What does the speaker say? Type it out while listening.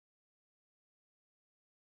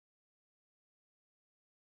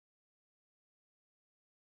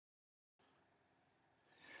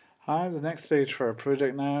Hi, the next stage for our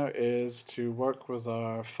project now is to work with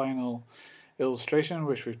our final illustration,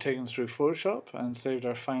 which we've taken through Photoshop and saved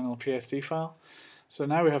our final PSD file. So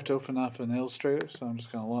now we have to open up an Illustrator, so I'm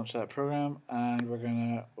just going to launch that program and we're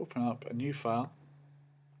going to open up a new file,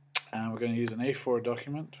 and we're going to use an A4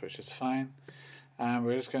 document, which is fine, and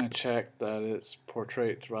we're just going to check that it's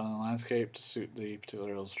portrait rather than landscape to suit the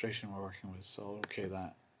particular illustration we're working with, so I'll OK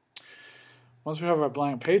that. Once we have our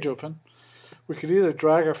blank page open, we could either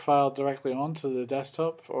drag our file directly onto the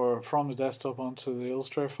desktop or from the desktop onto the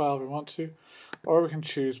Illustrator file if we want to, or we can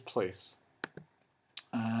choose place.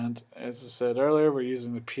 And as I said earlier, we're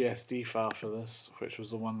using the PSD file for this, which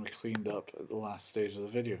was the one we cleaned up at the last stage of the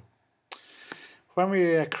video. When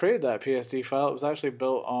we created that PSD file, it was actually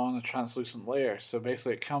built on a translucent layer, so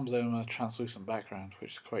basically it comes in with a translucent background,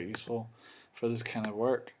 which is quite useful for this kind of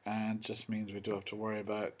work and just means we don't have to worry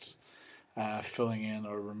about filling in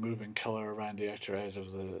or removing color around the outer edge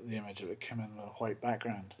of the image if it came in with a white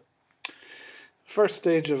background. The first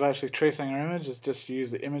stage of actually tracing our image is just to use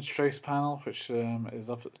the image trace panel, which is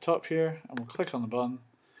up at the top here, and we'll click on the button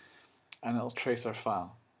and it'll trace our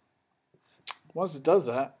file. Once it does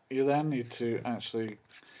that, you then need to actually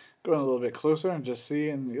go in a little bit closer and just see,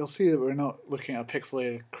 and you'll see that we're not looking at a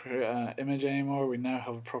pixelated image anymore. We now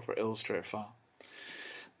have a proper Illustrator file.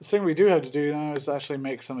 The thing we do have to do now is actually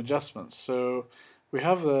make some adjustments. So we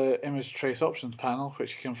have the image trace options panel,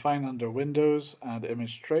 which you can find under Windows and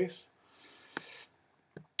Image Trace.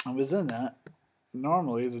 And within that,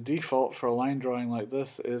 normally the default for a line drawing like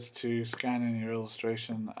this is to scan in your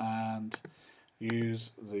illustration and use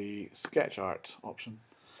the sketch art option.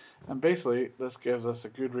 And basically this gives us a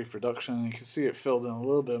good reproduction, and you can see it filled in a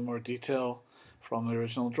little bit more detail from the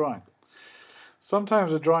original drawing.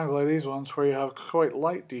 Sometimes with drawings like these ones where you have quite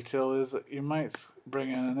light detail is that you might bring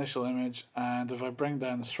in an initial image, and if I bring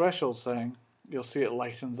down the threshold setting, you'll see it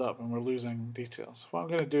lightens up and we're losing details. What I'm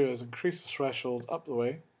going to do is increase the threshold up the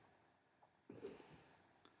way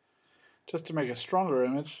just to make a stronger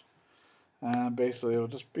image, and basically it'll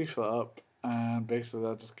just beef that up, and basically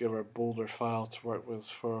that'll just give our bolder file to work with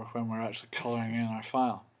for when we're actually colouring in our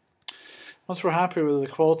file. Once we're happy with the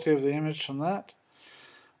quality of the image from that,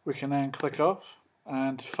 we can then click off,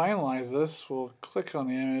 and to finalize this we'll click on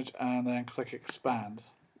the image and then click expand.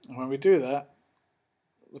 And when we do that,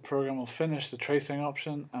 the program will finish the tracing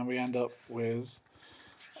option and we end up with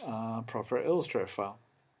a proper Illustrator file.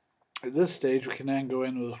 At this stage we can then go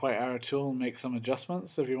in with the white arrow tool and make some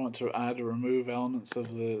adjustments if you want to add or remove elements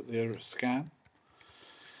of the scan.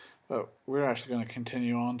 But we're actually going to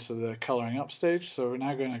continue on to the colouring up stage, so we're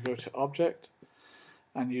now going to go to Object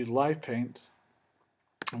and use Live Paint.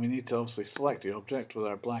 And we need to obviously select the object with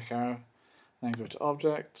our black arrow, then go to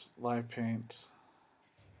Object, Live Paint,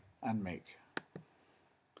 and Make.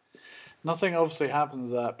 Nothing obviously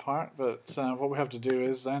happens at that part, but what we have to do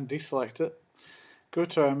is then deselect it, go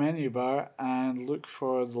to our menu bar and look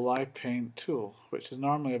for the Live Paint tool, which is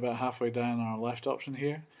normally about halfway down our left option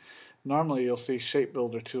here. Normally you'll see Shape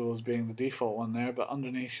Builder tool as being the default one there, but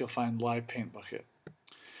underneath you'll find Live Paint Bucket.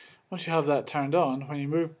 Once you have that turned on, when you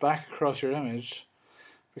move back across your image,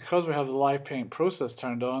 because we have the Live Paint process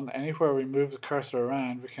turned on, anywhere we move the cursor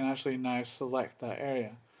around, we can actually now select that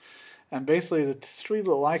area. And basically the three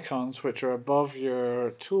little icons which are above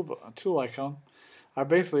your tool icon are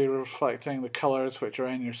basically reflecting the colors which are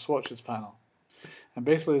in your swatches panel. And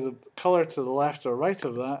basically the color to the left or right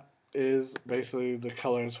of that is basically the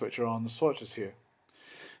colors which are on the swatches here.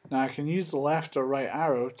 Now I can use the left or right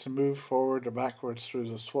arrow to move forward or backwards through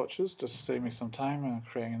the swatches just to save me some time when I'm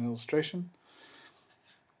creating an illustration.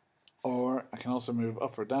 Or I can also move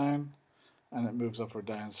up or down, and it moves up or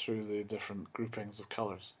down through the different groupings of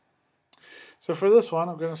colours. So for this one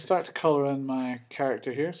I'm going to start to colour in my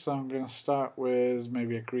character here, so I'm going to start with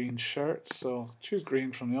maybe a green shirt, so I'll choose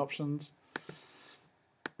green from the options,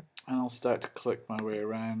 and I'll start to click my way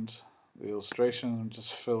around the illustration and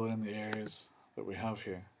just fill in the areas that we have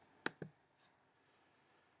here,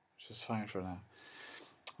 which is fine for now.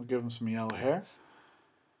 I'll give him some yellow hair,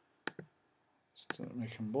 just to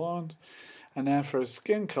make him blonde. And then for his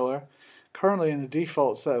skin colour, currently in the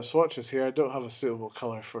default set of swatches here I don't have a suitable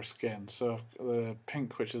colour for skin, so the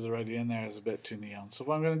pink which is already in there is a bit too neon. So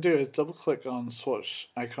what I'm going to do is double click on the swatch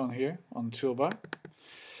icon here on the toolbar,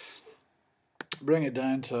 bring it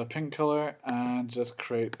down to a pink colour and just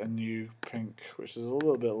create a new pink which is a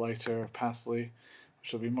little bit lighter, pastely,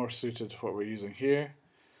 which will be more suited to what we're using here.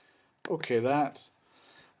 OK that.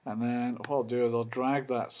 And then what I'll do is I'll drag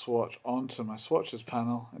that swatch onto my swatches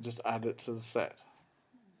panel and just add it to the set.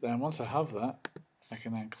 Then once I have that, I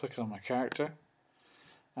can then click on my character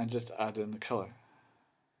and just add in the colour.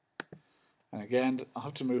 And again, I'll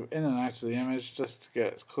have to move in and out of the image just to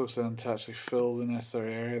get as close in to actually fill the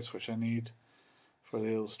necessary areas which I need for the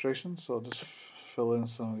illustration. So I'll just fill in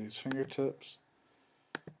some of these fingertips.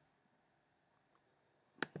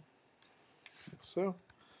 Like so.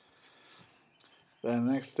 Then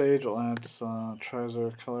the next stage we'll add some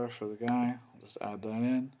trouser color for the guy. I'll just add that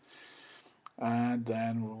in. And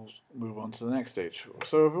then we'll move on to the next stage.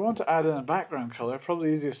 So if we want to add in a background color, probably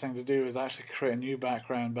the easiest thing to do is actually create a new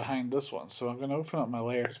background behind this one. So I'm going to open up my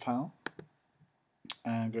layers panel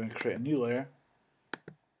and I'm going to create a new layer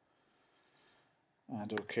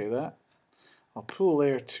and OK that. I'll pull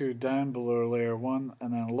layer 2 down below layer 1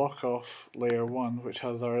 and then lock off layer 1, which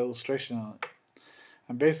has our illustration on it.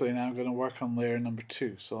 And basically now I'm going to work on layer number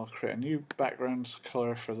 2. So I'll create a new background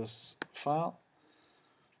color for this file.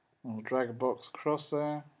 I'll drag a box across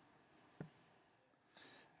there.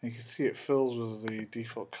 And you can see it fills with the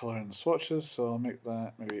default color in the swatches, so I'll make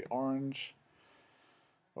that maybe orange,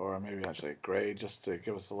 or maybe actually grey, just to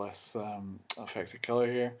give us a less affected color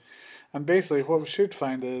here. And basically what we should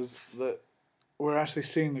find is that we're actually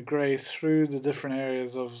seeing the grey through the different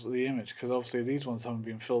areas of the image, because obviously these ones haven't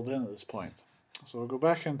been filled in at this point. So we'll go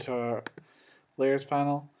back into our layers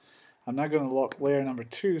panel. I'm now going to lock layer number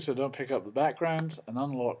 2 so don't pick up the background, and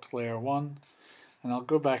unlock layer 1. And I'll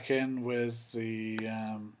go back in with the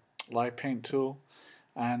live paint tool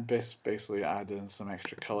and basically add in some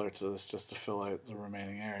extra color to this just to fill out the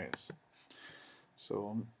remaining areas. So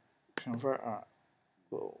we'll convert our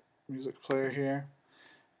little music player here,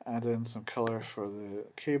 add in some color for the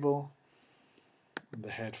cable and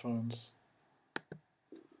the headphones.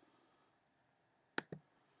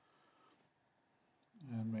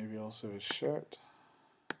 And maybe also his shirt.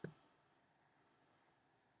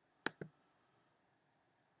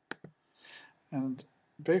 And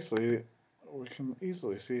basically we can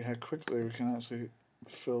easily see how quickly we can actually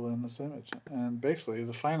fill in this image. And basically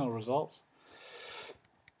the final result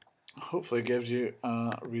hopefully gives you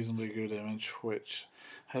a reasonably good image, which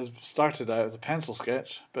has started out as a pencil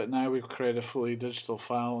sketch, but now we've created a fully digital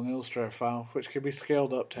file, an Illustrator file, which can be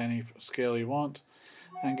scaled up to any scale you want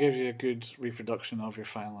and gives you a good reproduction of your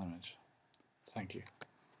final image. Thank you.